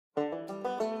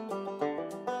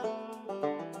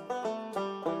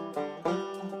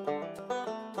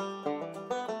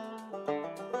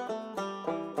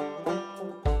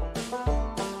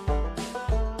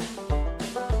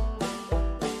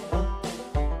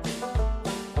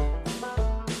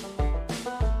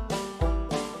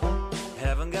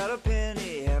Haven't got a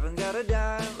penny, haven't got a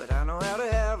dime, but I know how to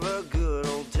have a good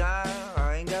old time.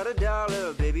 I ain't got a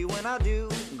dollar, baby, when I do,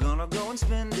 I'm gonna go and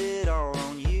spend it all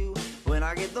on you. When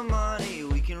I get the money,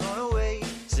 we can run away,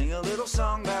 sing a little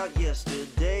song about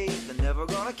yesterday. They're never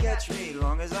gonna catch me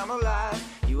long as I'm alive.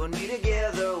 You and me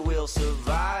together, we'll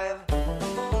survive.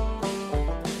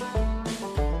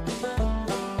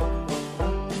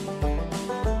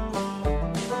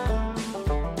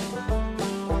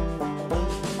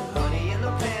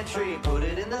 Put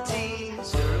it in the tea,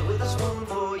 stir it with a spoon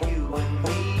for you and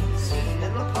me. Sitting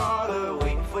in the parlor,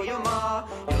 waiting for your ma.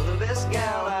 You're the best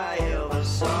gal I ever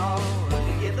saw. When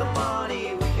we get the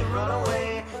money, we can run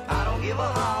away. I don't give a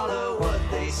holler what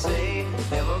they say.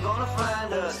 Never gonna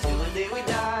find us till the day we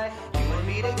die. You and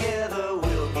me together,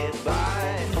 we'll get by.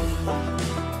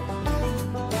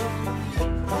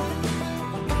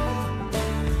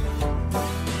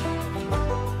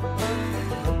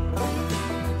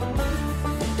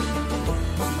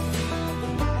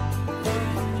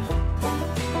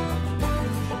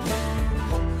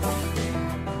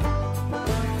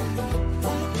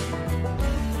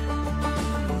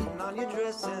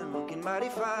 Looking mighty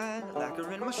fine, like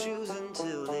her in my shoes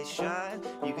until they shine.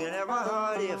 You can have my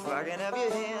heart if I can have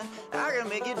your hand. I can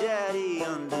make your daddy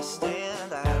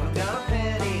understand. I haven't got a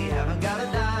penny, haven't got a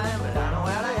dime, but I know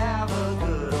how to have a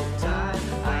good old time.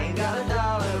 I ain't got a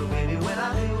dollar, baby, when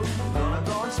I do, gonna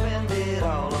go and spend it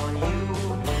all on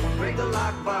you. Break the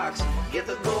lockbox, get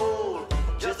the gold,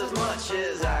 just as much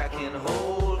as I can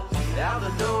hold. Out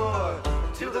the door,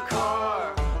 to the car,